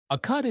A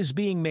cut is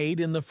being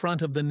made in the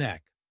front of the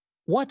neck.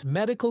 What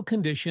medical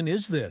condition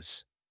is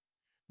this?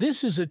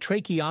 This is a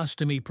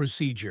tracheostomy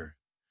procedure.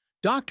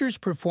 Doctors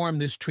perform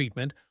this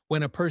treatment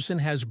when a person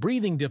has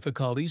breathing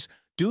difficulties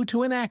due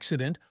to an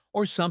accident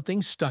or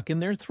something stuck in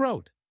their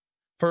throat.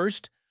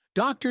 First,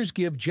 doctors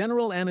give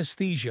general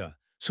anesthesia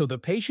so the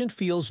patient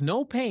feels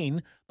no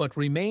pain but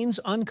remains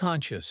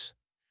unconscious.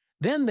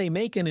 Then they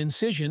make an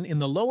incision in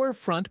the lower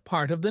front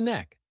part of the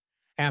neck.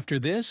 After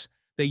this,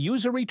 they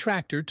use a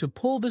retractor to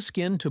pull the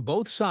skin to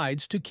both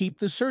sides to keep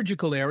the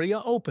surgical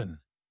area open.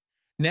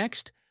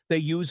 Next, they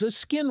use a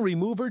skin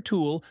remover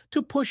tool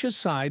to push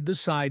aside the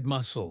side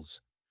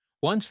muscles.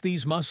 Once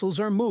these muscles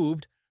are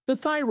moved, the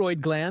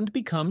thyroid gland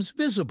becomes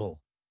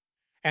visible.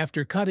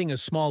 After cutting a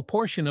small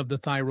portion of the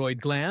thyroid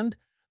gland,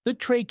 the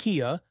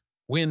trachea,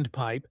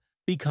 windpipe,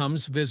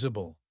 becomes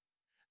visible.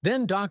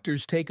 Then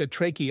doctors take a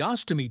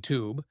tracheostomy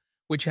tube,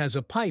 which has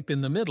a pipe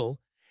in the middle,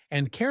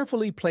 and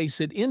carefully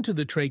place it into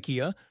the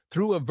trachea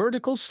through a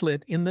vertical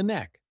slit in the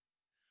neck.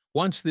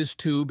 Once this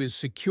tube is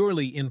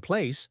securely in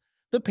place,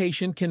 the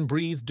patient can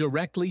breathe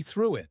directly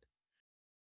through it.